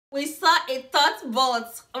We saw a thought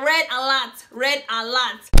bot. Red alert. Red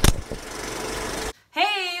alert.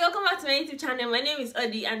 Hey, welcome back to my YouTube channel. My name is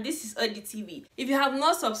Odi and this is Odi TV. If you have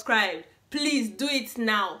not subscribed, please do it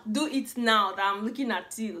now. Do it now that I'm looking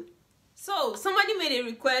at you. So, somebody made a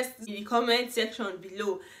request in the comment section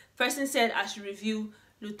below. Person said I should review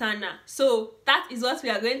Lotanna. So that is what we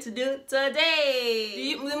are going to do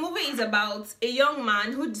today. The movie is about a young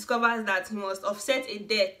man who discovers that he must offset a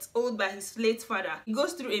debt owed by his late father. He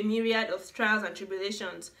goes through a myriad of trials and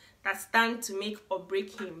tribulations that stand to make or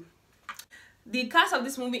break him. The cast of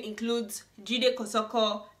this movie includes Jide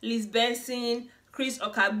Liz Benson,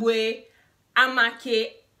 okagbue,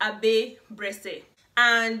 Abebrese,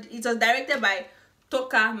 and it was directed by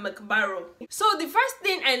Toka Mcbabor. So the first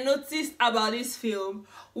thing I noticed about this film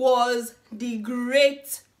was the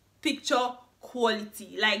great picture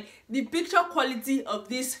quality. Like, the picture quality of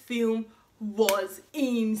this film was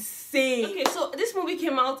insane. Okay, so this movie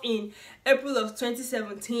came out in April of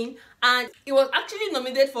 2017 and it was actually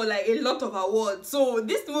nominated for like a lot of awards. So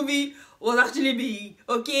this movie was actually big.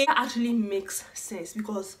 Okay, that actually makes sense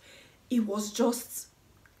because it was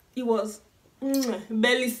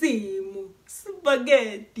bellissimo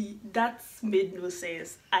spaghetti. That made no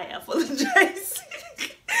sense. I apologize.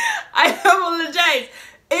 I apologize.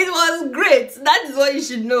 It was great. That is what you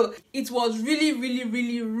should know. It was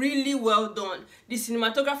really well done. The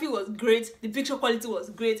cinematography was great. The picture quality was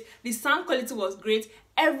great. The sound quality was great.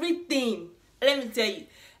 Everything, let me tell you,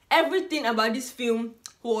 everything about this film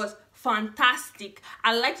was fantastic.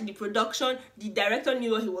 I liked the production. The director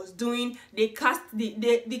knew what he was doing. The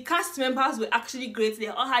cast members were actually great. They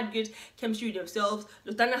all had great chemistry with themselves.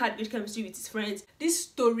 Lotanna had great chemistry with his friends. This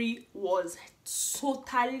story was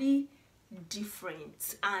totally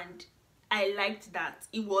different and I liked that.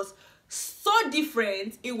 It was so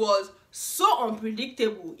different. It was so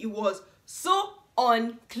unpredictable. It was so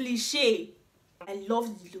uncliche. I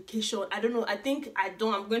loved the location. I don't know.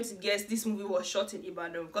 I'm going to guess this movie was shot in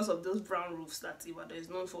Ibadan because of those brown roofs that Ibadan is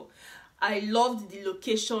known for. I loved the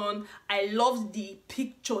location. I loved the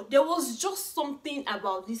picture. There was just something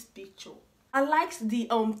about this picture. I liked the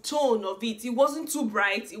tone of it. It wasn't too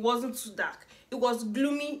bright. It wasn't too dark. It was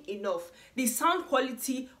gloomy enough. The sound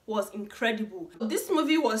quality was incredible. This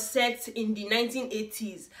movie was set in the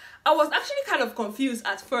 1980s. I was actually kind of confused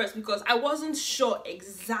at first because I wasn't sure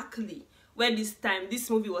exactly where this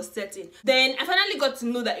movie was set in. Then I finally got to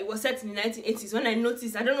know that it was set in the 1980s when I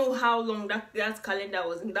noticed, I don't know how long that calendar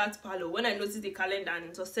was in that parlor, when I noticed the calendar and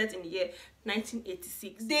it was set in the year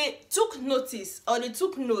 1986. They took note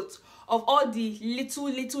of all the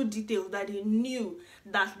little details that they knew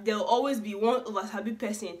that there'll always be one oversabi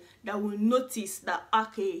person that will notice that,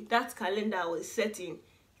 okay, that calendar was set in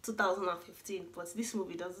 2015, but this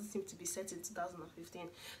movie doesn't seem to be set in 2015.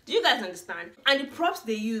 Do you guys understand? And the props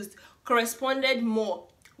they used corresponded more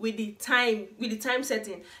with the time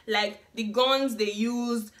setting, like the guns they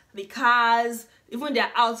used, the cars, even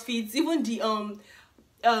their outfits, even the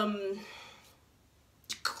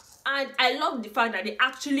and I love the fact that they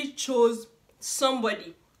actually chose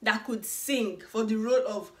somebody that could sing for the role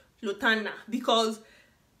of Lotanna, because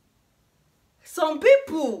some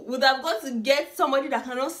people would have got to get somebody that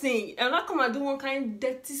cannot sing and not come and do one kind of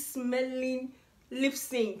dirty smelling lip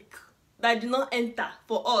sync that did not enter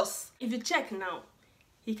for us. If you check now,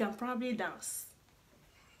 he can probably dance.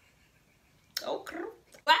 Okay.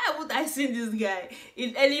 Why would I see this guy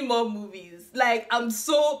in any more movies? Like, I'm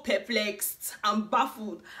so perplexed. I'm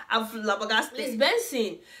baffled. I'm flabbergasted. Liz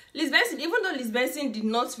Benson, even though Liz Benson did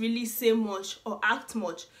not really say much or act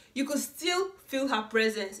much, you could still feel her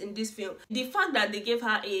presence in this film. The fact that they gave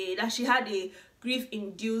her that she had a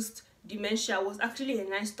grief-induced dementia was actually a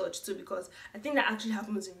nice touch too, because I think that actually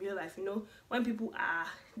happens in real life, you know, when people are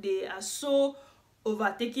so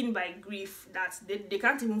overtaken by grief that they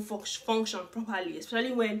can't even function properly,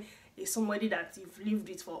 especially when it's somebody that you've lived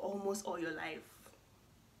with for almost all your life.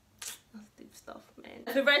 That's deep stuff, man.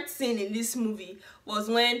 My favorite scene in this movie was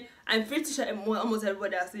when, I'm pretty sure almost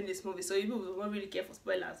everybody has seen this movie, so you people won't really care for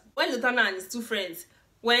spoilers. When Lotanna and his two friends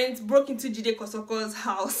broke into Jide Kosoko's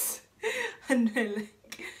house and then,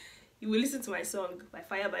 like, you will listen to my song by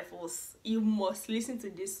Fire by Force. You must listen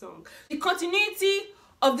to this song. The continuity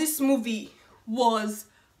of this movie was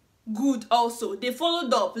good also. They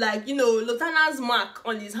followed up, like, you know, Lotanna's mark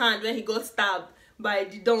on his hand when he got stabbed by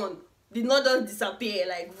the Don did not just disappear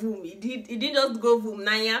like boom. It didn't just go boom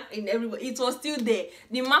Naya in everybody. It was still there.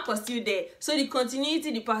 The mark was still there. So the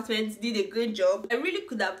continuity department did a great job. I really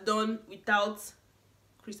could have done without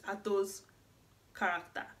Attoh's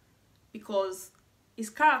character, because his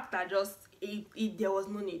character just there was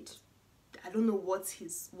no need. I don't know what he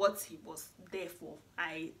was there for.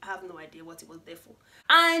 I have no idea what he was there for.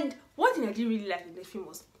 And one thing I didn't really like in the film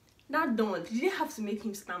was that Don, they didn't have to make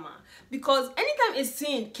him stammer, because anytime a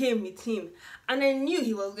scene came with him and I knew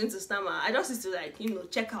he was going to stammer, I just used to, like, you know,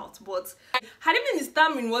 check out. But had it been the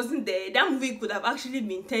stammering wasn't there, that movie could have actually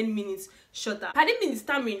been 10 minutes shorter. Had it been the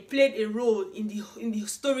stammering played a role in the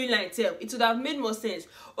storyline itself, it would have made more sense.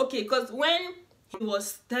 Okay, because when he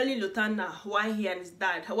was telling Lotanna why he and his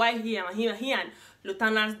dad, why he and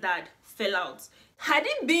Lotanna's dad fell out, had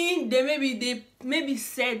it been they maybe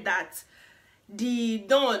said that the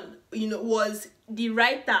Don, you know, was the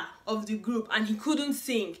writer of the group and he couldn't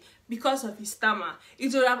sing because of his stammer,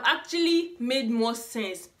 it would have actually made more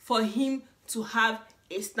sense for him to have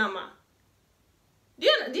a stammer. Do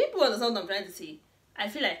you people understand what I'm trying to say? I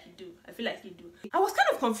feel like you do. I feel like you do. I was kind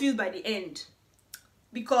of confused by the end,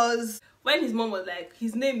 because when his mom was like,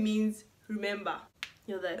 his name means remember,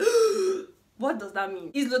 he was like, what does that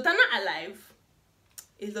mean? Is Lotanna alive?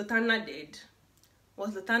 Is Lotanna dead?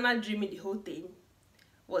 Was Lotanna dreaming the whole thing?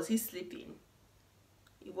 Was he sleeping?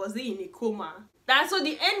 Was he in a coma? So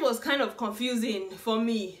the end was kind of confusing for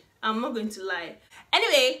me. I'm not going to lie.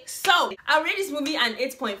 Anyway, so I rate this movie an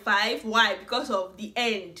 8.5. Why? Because of the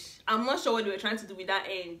end. I'm not sure what they were trying to do with that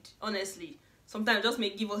end, honestly. Sometimes just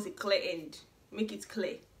give us a clear end. Make it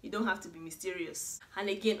clear. You don't have to be mysterious. And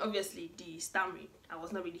again, obviously, the stammering, I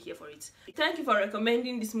was not really here for it. Thank you for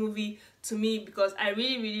recommending this movie to me, because I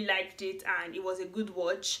really liked it and it was a good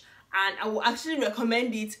watch. And I will actually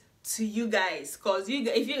recommend it to you guys, because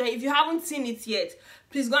if you haven't seen it yet,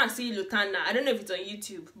 please go and see Lotanna. I don't know if it's on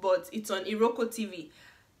YouTube, but it's on Iroko TV.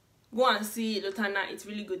 Go and see Lotanna. It's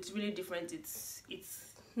really good. It's really different. It's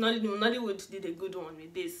Nollywood did a good one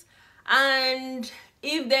with this. And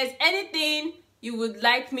if there's anything you would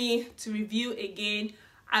like me to review again,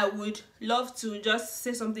 I would love to just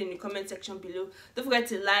say something in the comment section below. Don't forget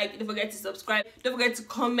to like, don't forget to subscribe, don't forget to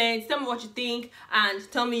comment, tell me what you think, and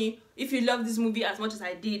tell me if you love this movie as much as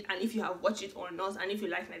I did, and if you have watched it or not, and if you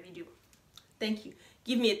like my video. Thank you.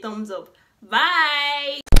 Give me a thumbs up.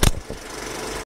 Bye.